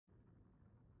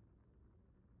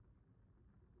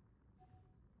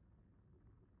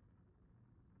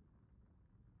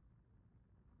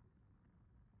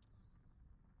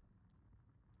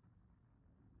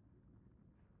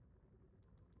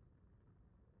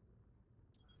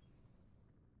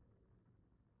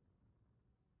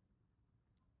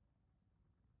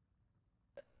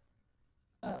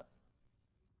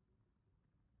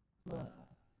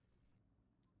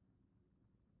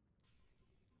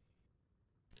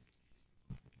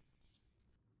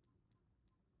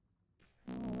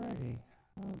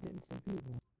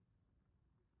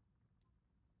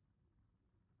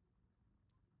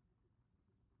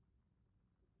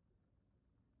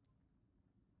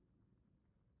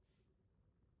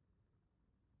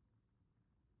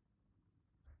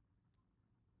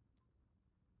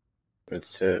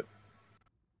That's it.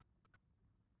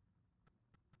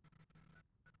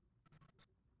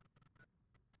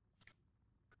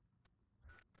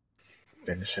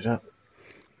 Finish it up.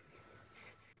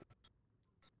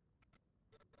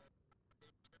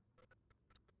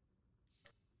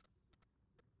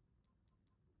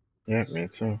 Yeah, me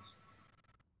too.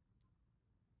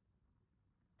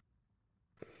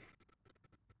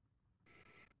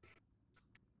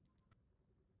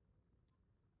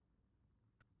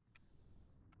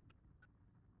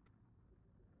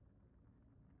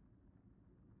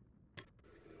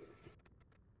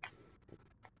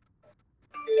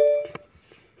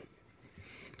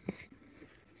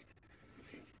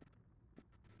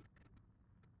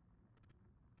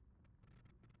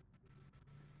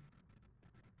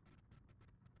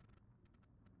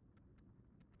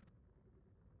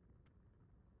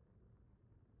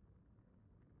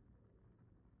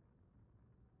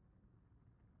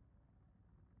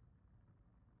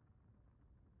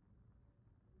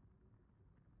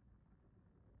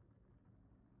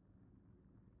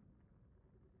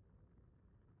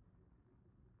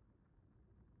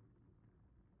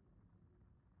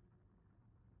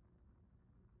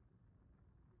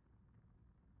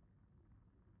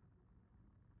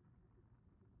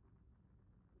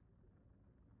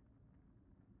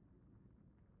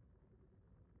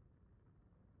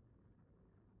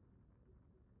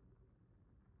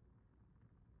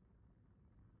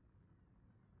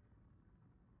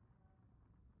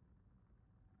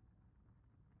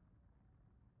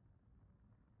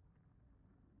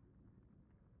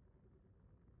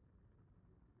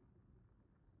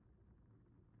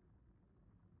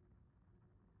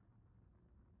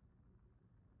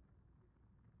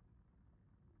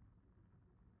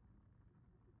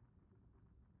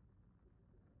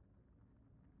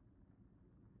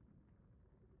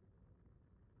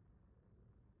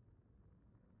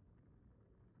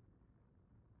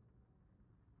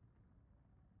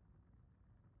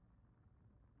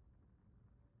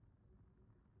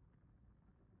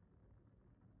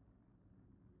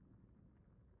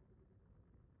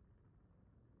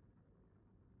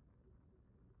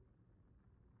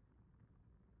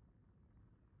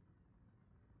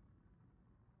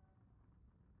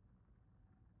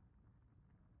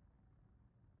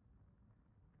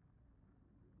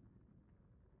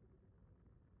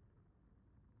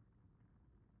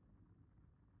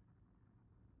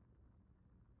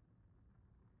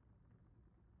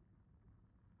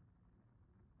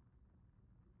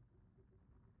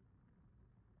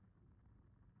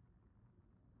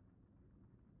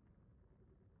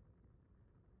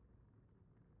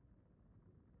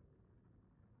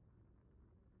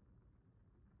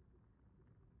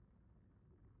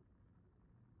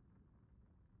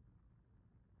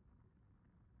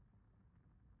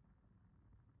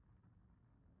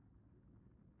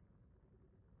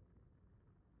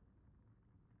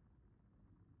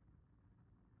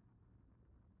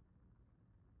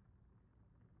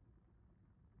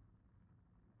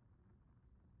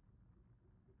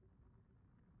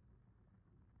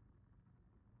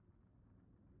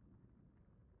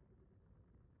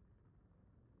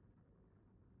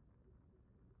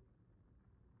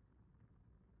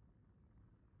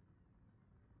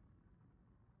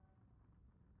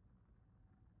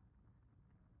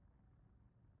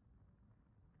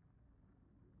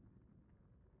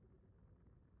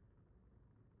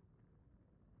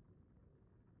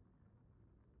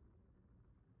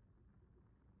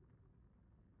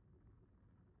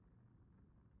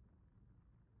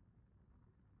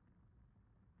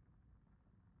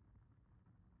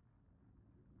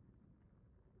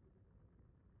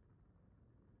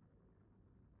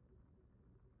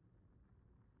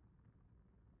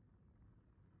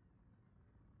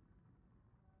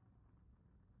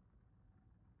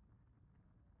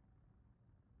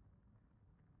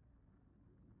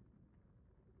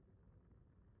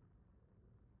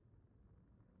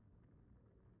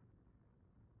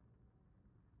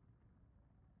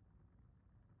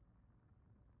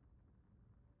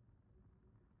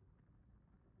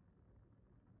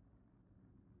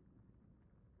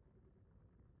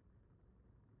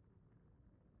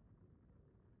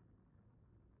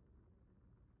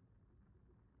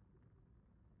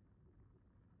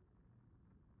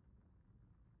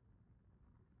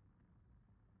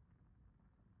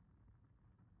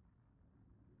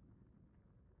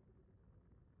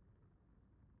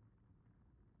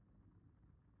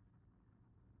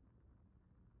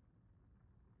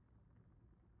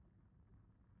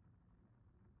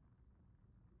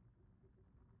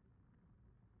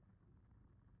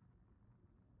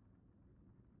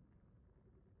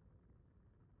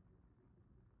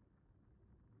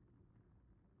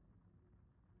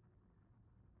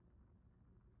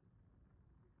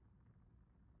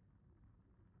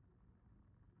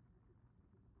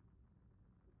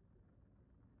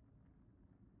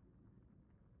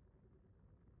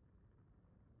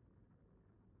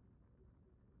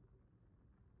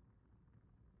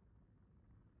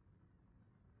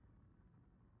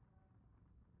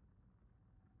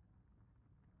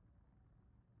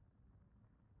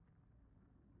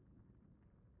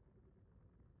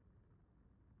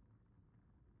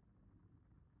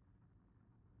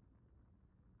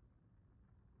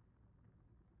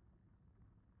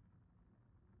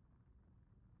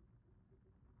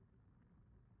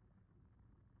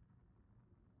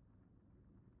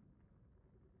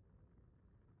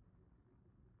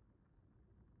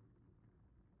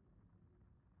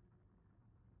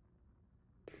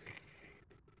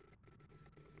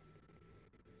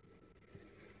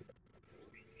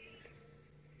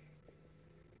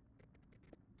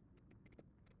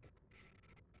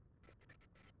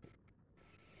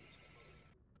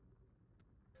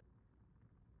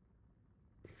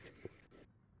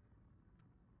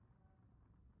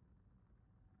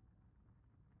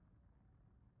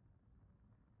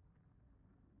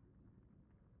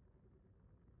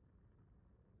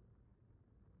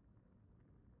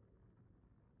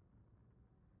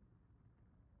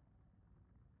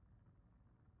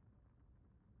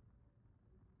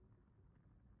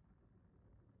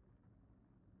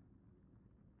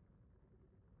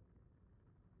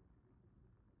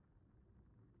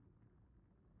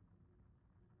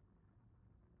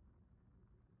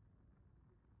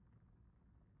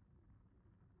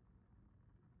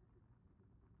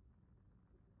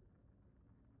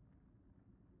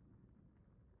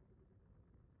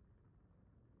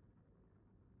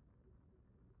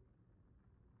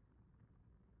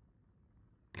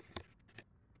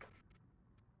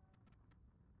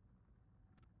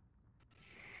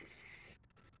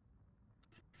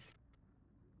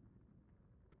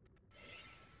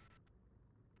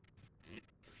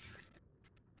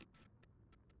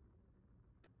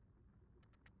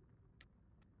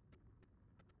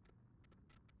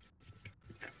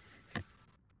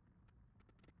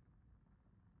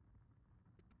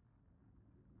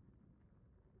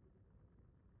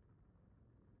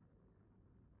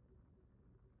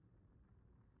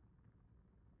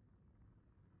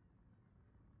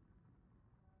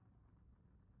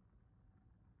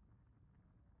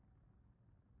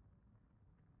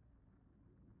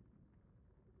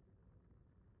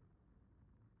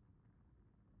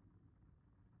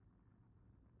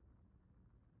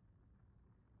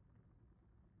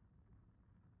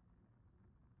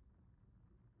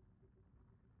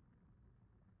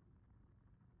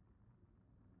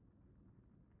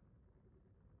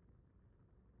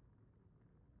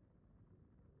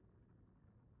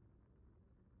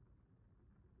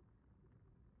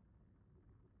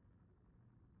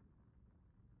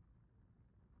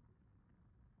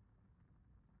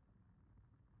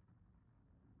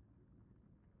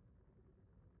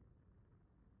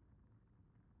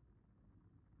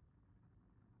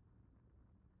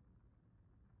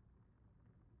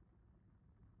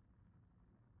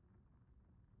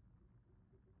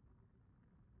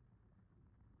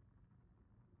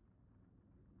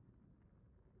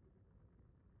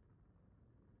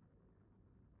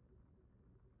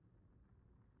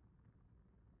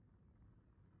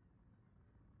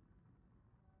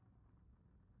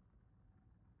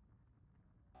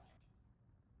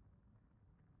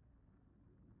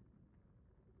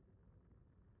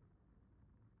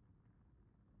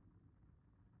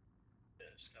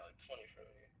 just got like 20 from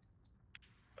you.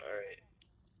 Alright.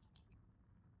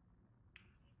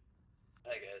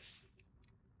 Hi guys.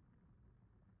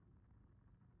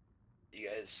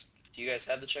 Do you guys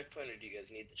have the checkpoint or do you guys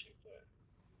need the checkpoint?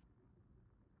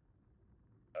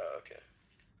 Oh, okay.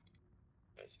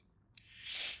 Nice.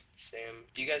 Sam,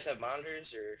 do you guys have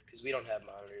monitors or because we don't have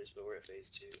monitors, but we're at phase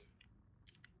 2.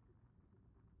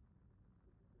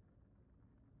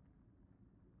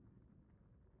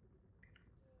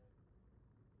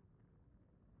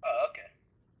 Oh, okay.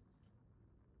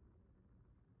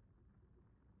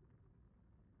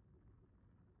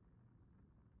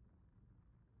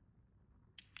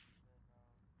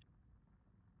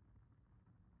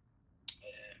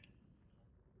 Yeah,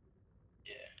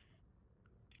 yeah,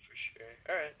 for sure.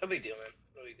 All right, no big deal, man.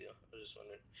 No big deal. I was just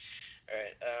wondering. All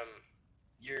right,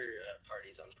 your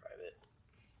party's on private.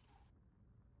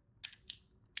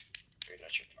 Or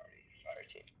not your party, your fire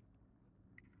team.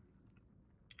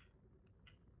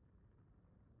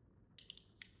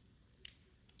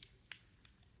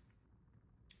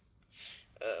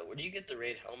 Where do you get the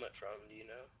raid helmet from? Do you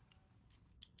know?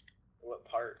 What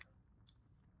part?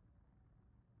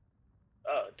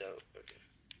 Oh, dope. Okay.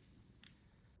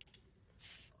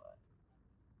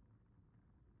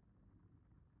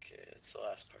 Okay, that's the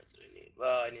last part that I need.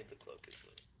 Well, I need the cloak as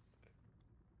well.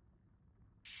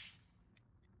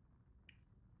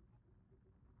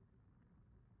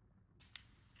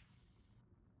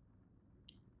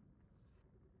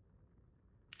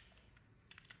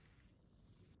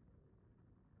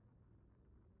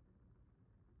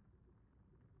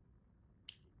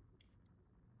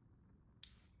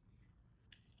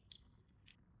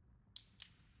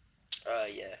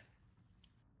 Yeah.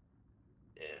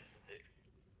 Yeah.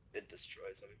 It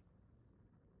destroys them.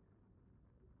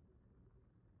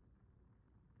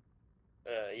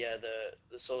 Yeah,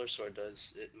 the solar sword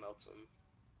does. It melts them.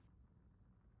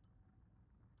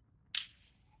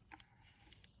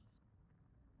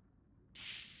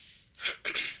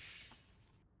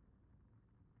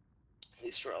 At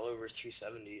least we're all over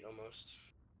 370 almost.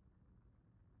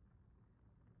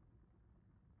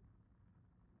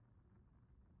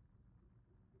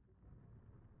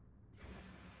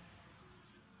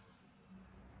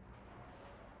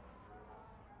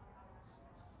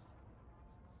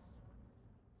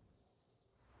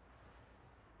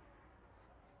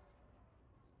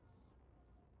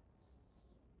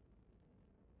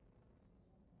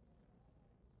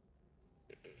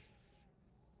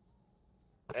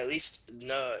 At least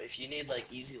no. If you need like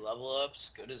easy level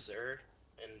ups, go to Zur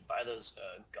and buy those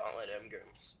Gauntlet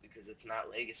Engrams because it's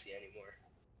not Legacy anymore.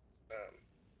 Um,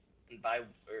 and buy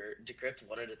or decrypt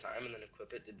one at a time and then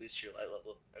equip it to boost your light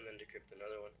level, and then decrypt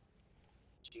another one.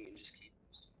 So you can just keep.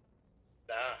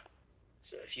 Nah.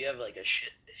 So if you have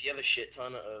a shit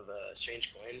ton of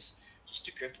strange coins, just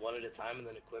decrypt one at a time and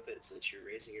then equip it so that you're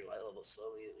raising your light level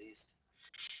slowly at least.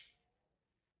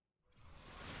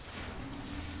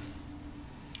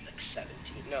 Like 17,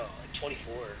 no, like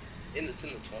 24. It's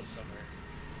in the 20 somewhere.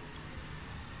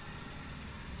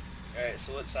 All right.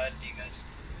 So what side do you guys?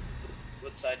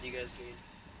 What side do you guys need?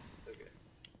 Okay.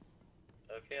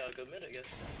 Okay, I'll go mid, I guess.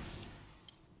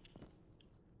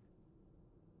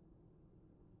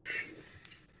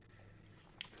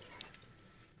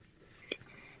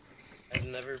 I've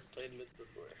never played mid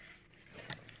before.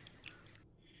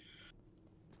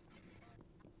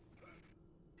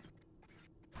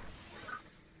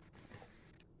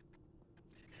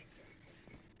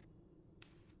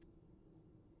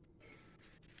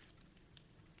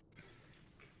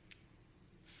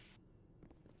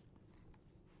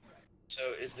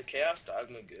 So is the Chaos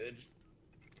Dogma good?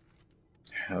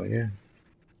 Hell yeah.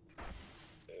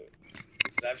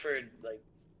 Because I've heard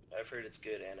it's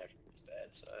good and I've heard it's bad,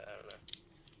 so I don't know.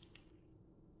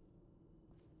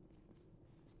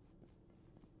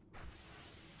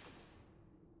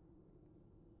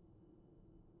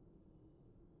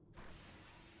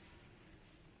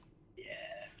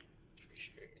 Yeah, for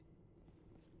sure.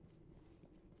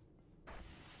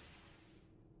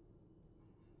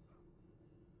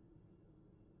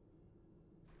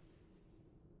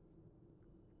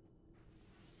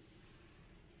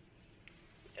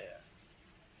 Yeah.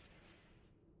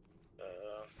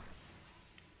 Uh,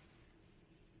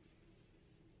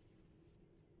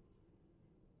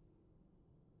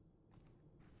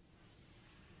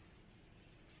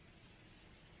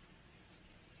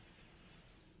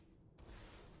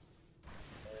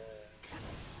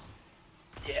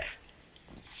 yeah.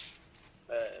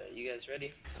 You guys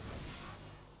ready?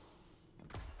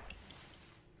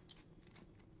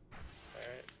 All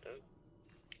right. Oh.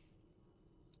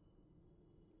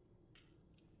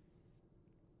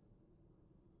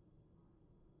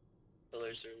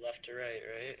 fillers are left to right,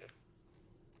 right?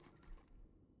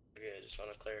 Okay, I just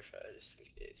want to clarify just in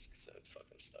case, because I'm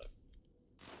fucking stuck.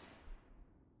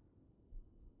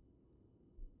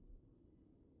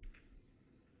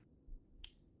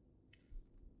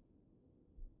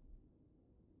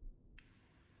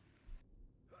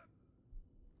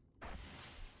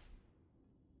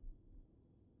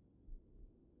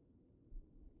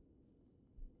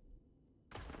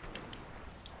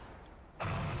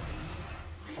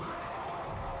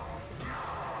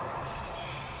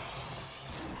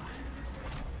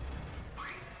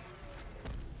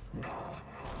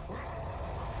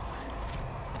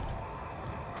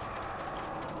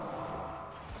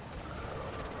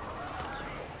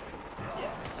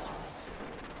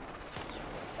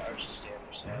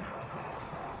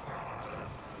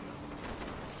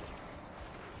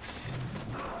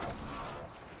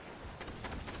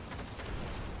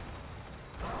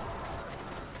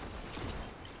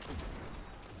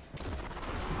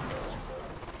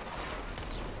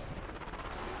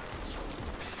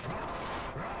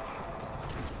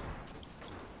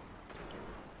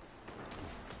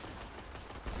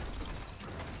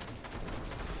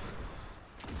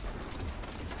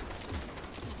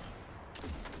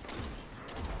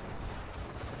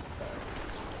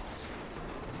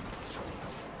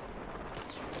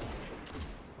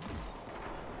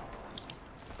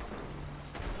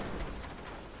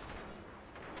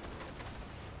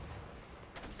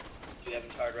 We have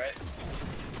hard, right?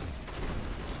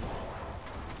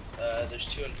 There's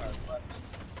 2 in hard left.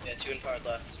 Yeah, 2 in hard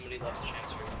left. Somebody left the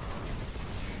transfer.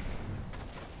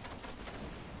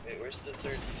 Wait, where's the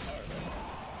 3rd in hard right?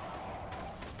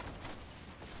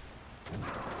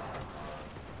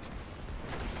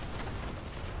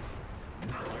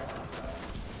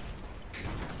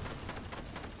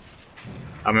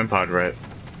 I'm in pod right.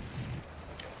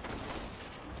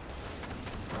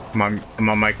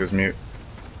 My mic is mute.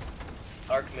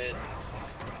 Arc mid.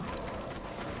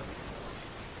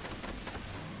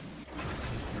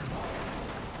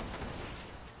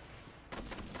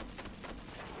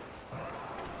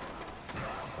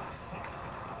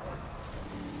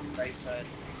 Right side.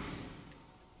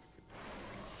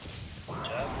 Good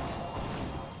job.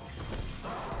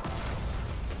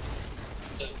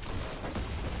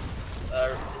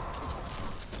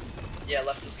 Yeah,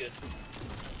 left is good.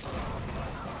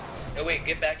 Oh wait,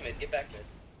 get back mid, get back mid.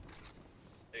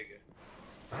 There you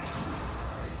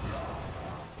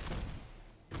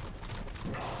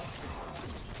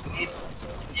go.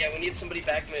 Yeah, we need somebody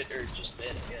back mid, or just mid,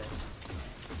 I guess.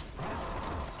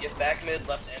 Get back mid,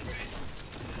 left and right.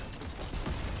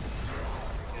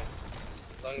 Okay.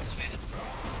 As long as it's faded.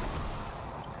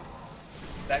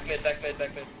 Back mid, back mid,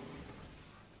 back mid.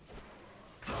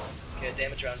 Okay,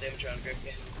 damage round, grab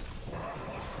hands.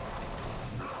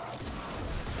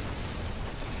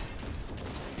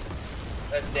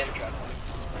 That's damage round.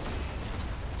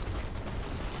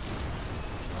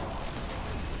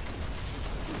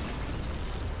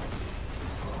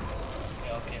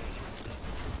 Yeah, all cannons.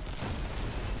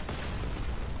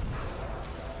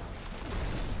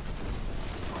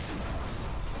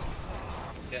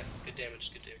 Yeah, good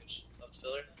damage, good damage. Left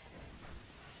filler.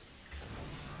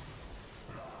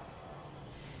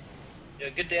 Yeah,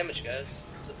 good damage, guys.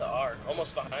 It's at the R,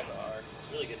 almost behind the R.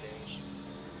 It's really good damage.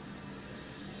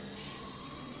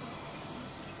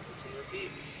 It's in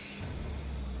repeat.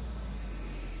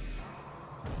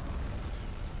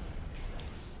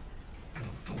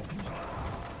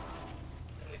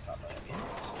 And we caught by a game,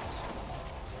 so it's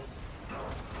good.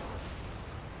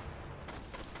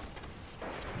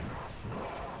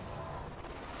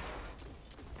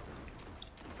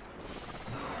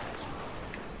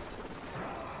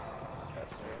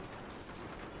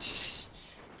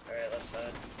 Alright, left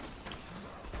side.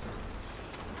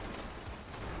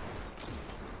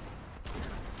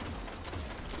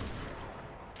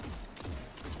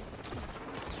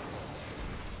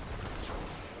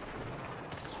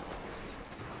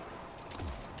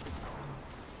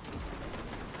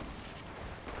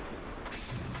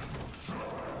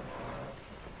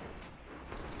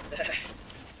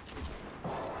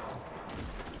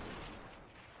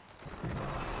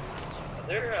 Are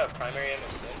there primary ammo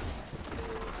 6?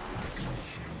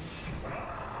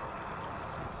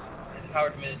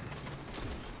 Powered mid.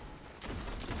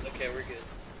 Okay, we're good.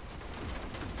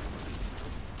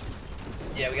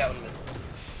 Yeah, we got one mid.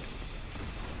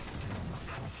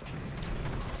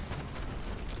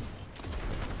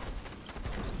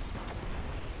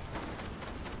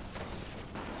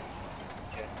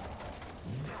 Okay.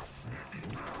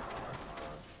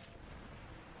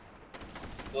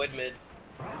 Void mid.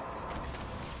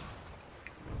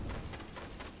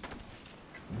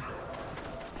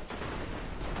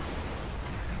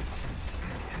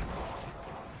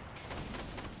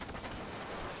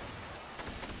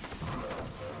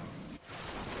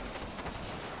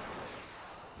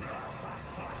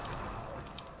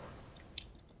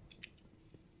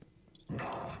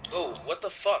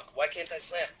 fuck? Why can't I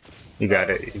slam? You got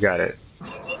it. You got it.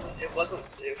 It wasn't.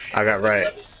 I got right.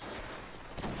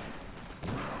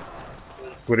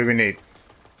 What do we need?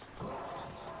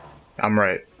 I'm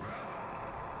right.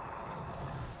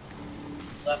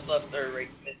 Left, or right,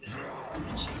 mid.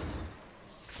 Jesus.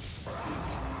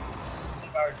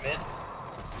 Powered mid.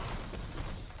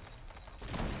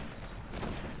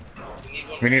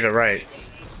 We need a right.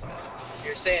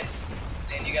 You're saying,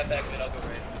 you got back mid, I'll go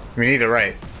right. We need a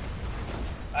right.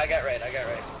 I got right.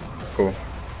 Cool.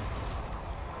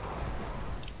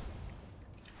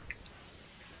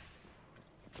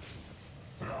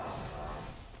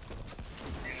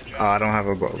 Oh, I don't have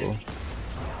a bubble. Good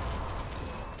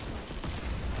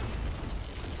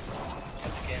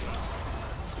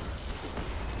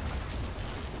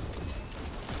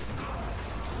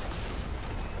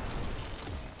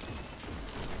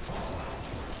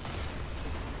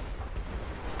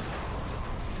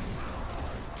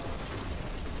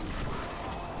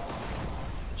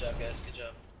job, guys. Good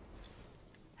job.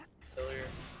 Failure.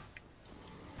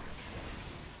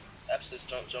 Aksis,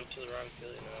 don't jump to the wrong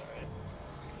failure now, right?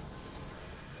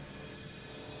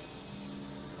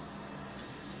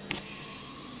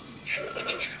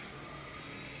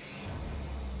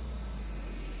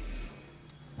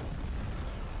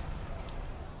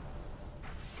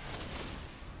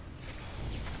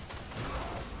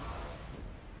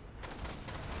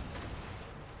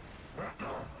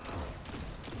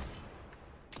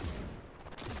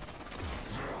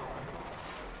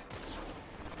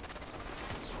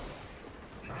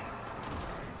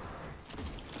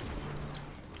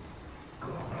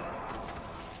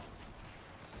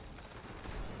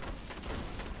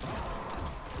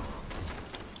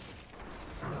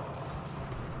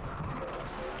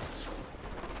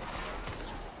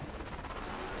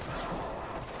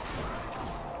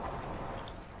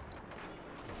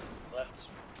 Left.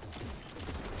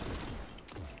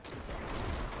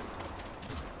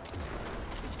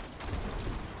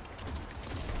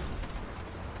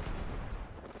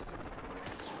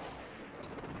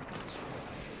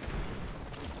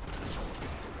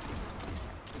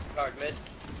 Hard mid.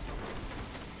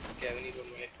 Okay, we need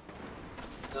one way.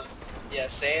 So, yeah,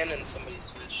 sand and somebody's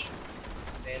fish.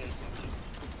 Sand and somebody.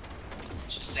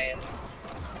 It's just sand.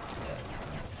 Yeah.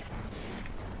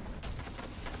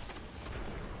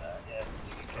 Yeah, so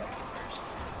you can first.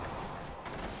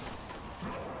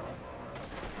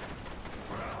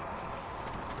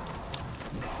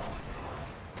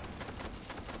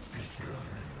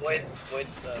 Void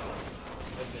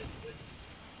mid.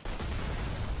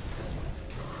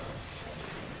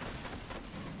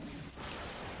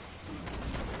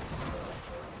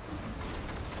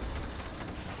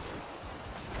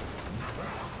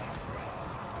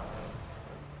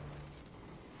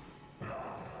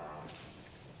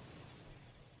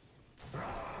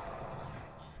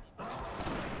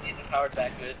 Powered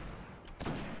back mid.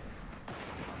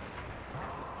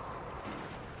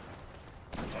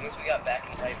 As long as we got back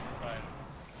and right, we're fine.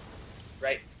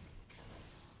 Right.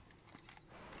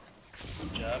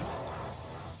 Good job.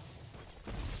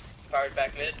 Powered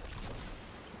back mid.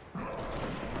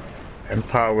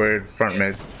 Empowered front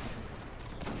mid.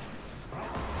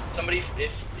 Somebody,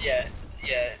 yeah,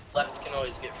 left can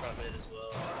always get front mid as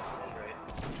well. And right.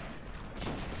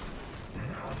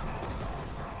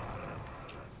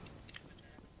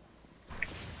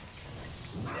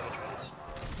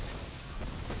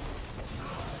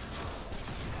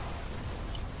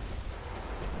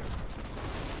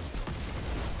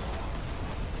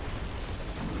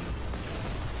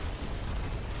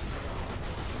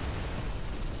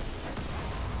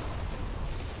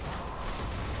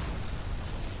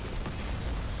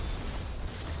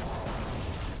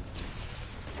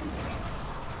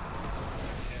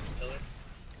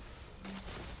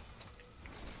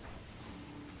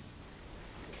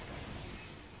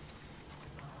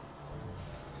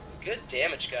 Good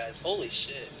damage, guys. Holy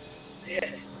shit. Yeah.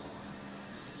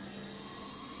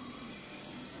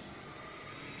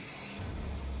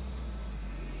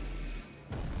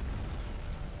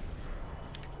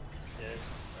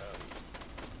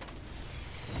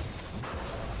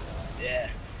 Yeah.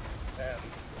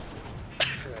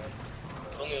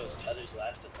 If only those tethers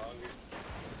lasted longer.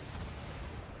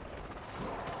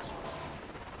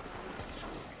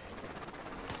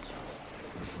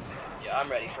 Yeah, I'm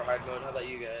ready for hard mode. How about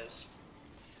you guys?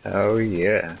 Oh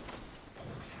yeah.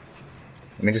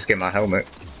 Let me just get my helmet.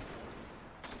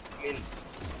 I mean...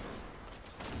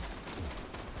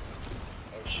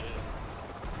 Oh shit.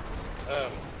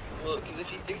 Well, because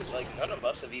if you think of, like, none of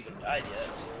us have even died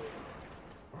yet, so...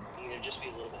 I mean, it'd just be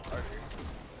a little bit harder.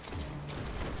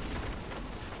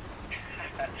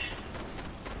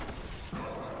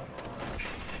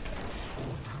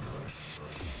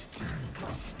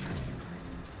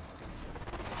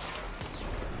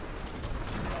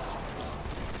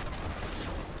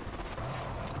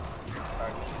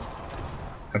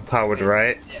 Empowered,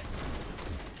 right? Yeah.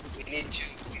 We need two.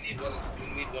 We need one. We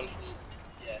need one from.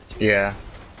 Yeah. Two. Yeah.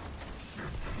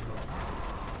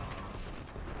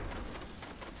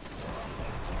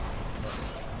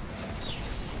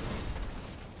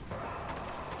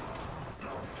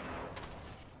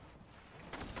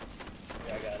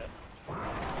 Yeah, I got it.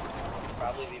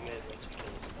 Probably be mid once we kill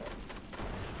this guy.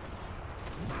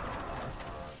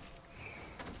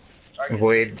 Target's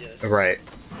Void, mid, yes. right.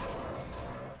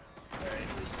 Alright,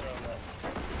 who's throwing that?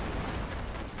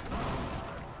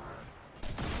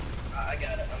 I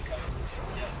got it, I'm coming.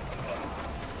 Yeah, I'm coming.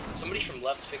 Somebody from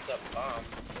left picked up bomb,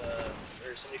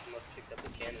 or somebody from left picked up the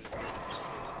cannon.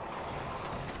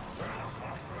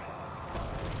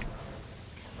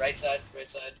 Right side,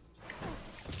 right side.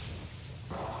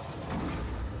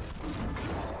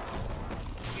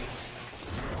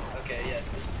 Okay, yeah,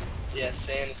 yeah,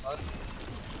 sand as long as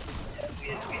we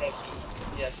have some,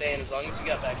 yeah, sand as long as you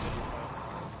got back mid.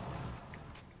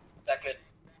 Back mid.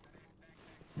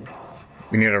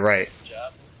 We need a right. Good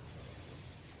job.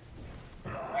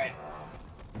 Alright.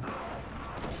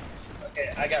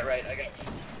 Okay, I got right, I got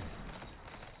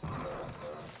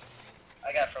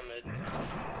from mid.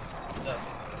 So.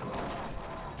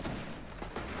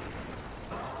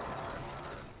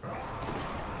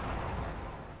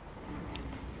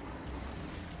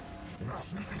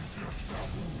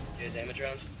 Okay, damage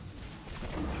round.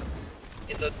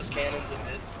 Get those cannons in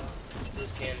mid. Get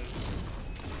those cannons.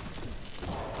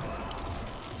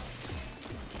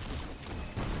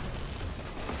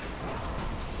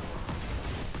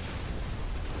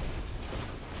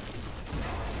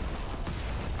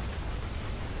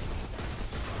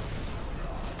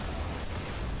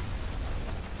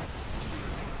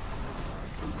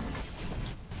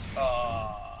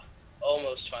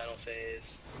 Almost final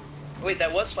phase. Wait,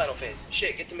 that was final phase.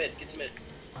 Shit, get to mid, get to mid.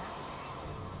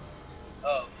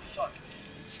 Oh, fuck.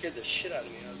 It scared the shit out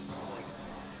of me. I was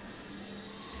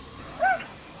like...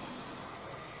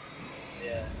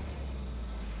 Yeah.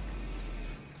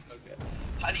 Okay.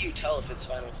 How do you tell if it's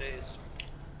final phase?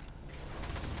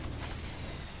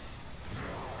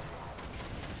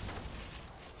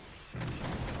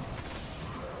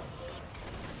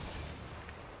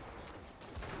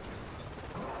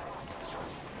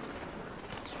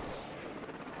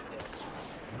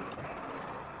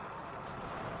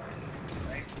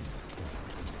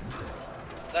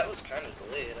 That was kind of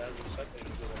delayed. I was expecting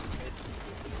to go like mid.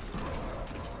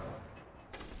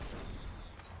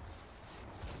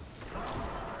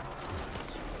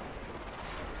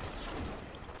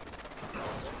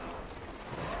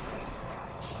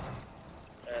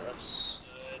 Alright, left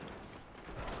side.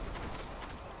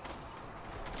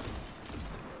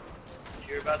 If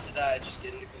you're about to die, just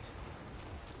get into control.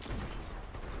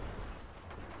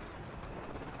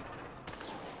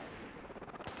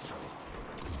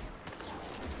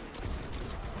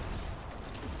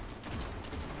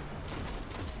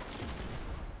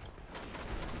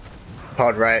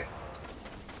 Pod right.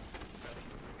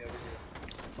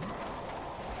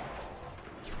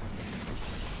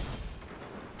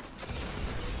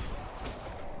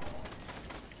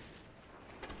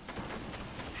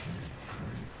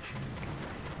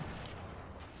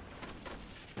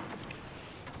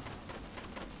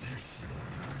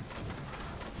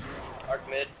 Arc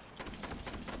mid.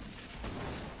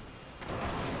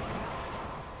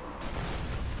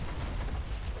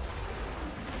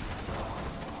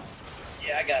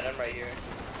 Yeah, I got it. I'm right here.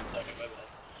 Okay, my bad.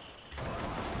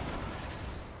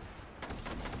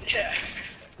 Yeah.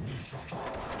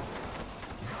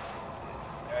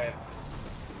 Alright.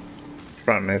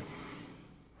 Front mid.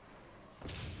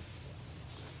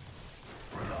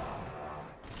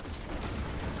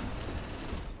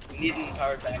 We need an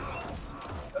empowered back mid.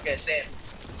 Okay, Sam.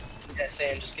 Yeah,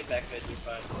 Sam, just get back mid. You're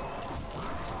fine.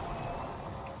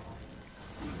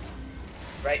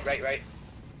 Right, right, right.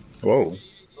 Whoa.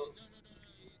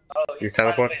 Oh, You it's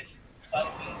final teleport? phase.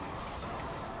 Final phase.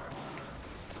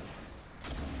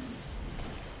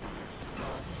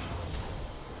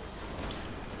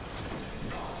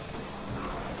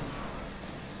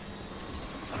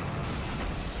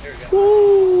 There we go.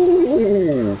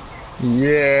 Woo!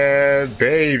 Yeah,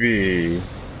 baby.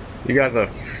 You guys are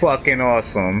fucking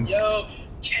awesome. Yo,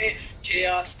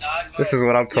 Chaos Dogma. This is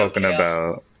what I'm talking Chaos,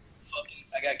 about. Fucking,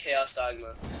 I got Chaos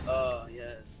Dogma. Oh,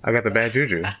 yes. I got the bad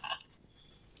juju.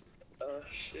 Oh,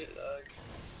 shit, dog.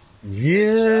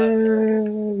 Yeah,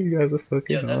 you guys are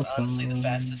fucking Yo, that's awesome. honestly the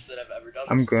fastest that I've ever done.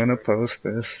 I'm this gonna before. post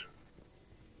this.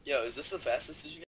 Yo, is this the fastest that you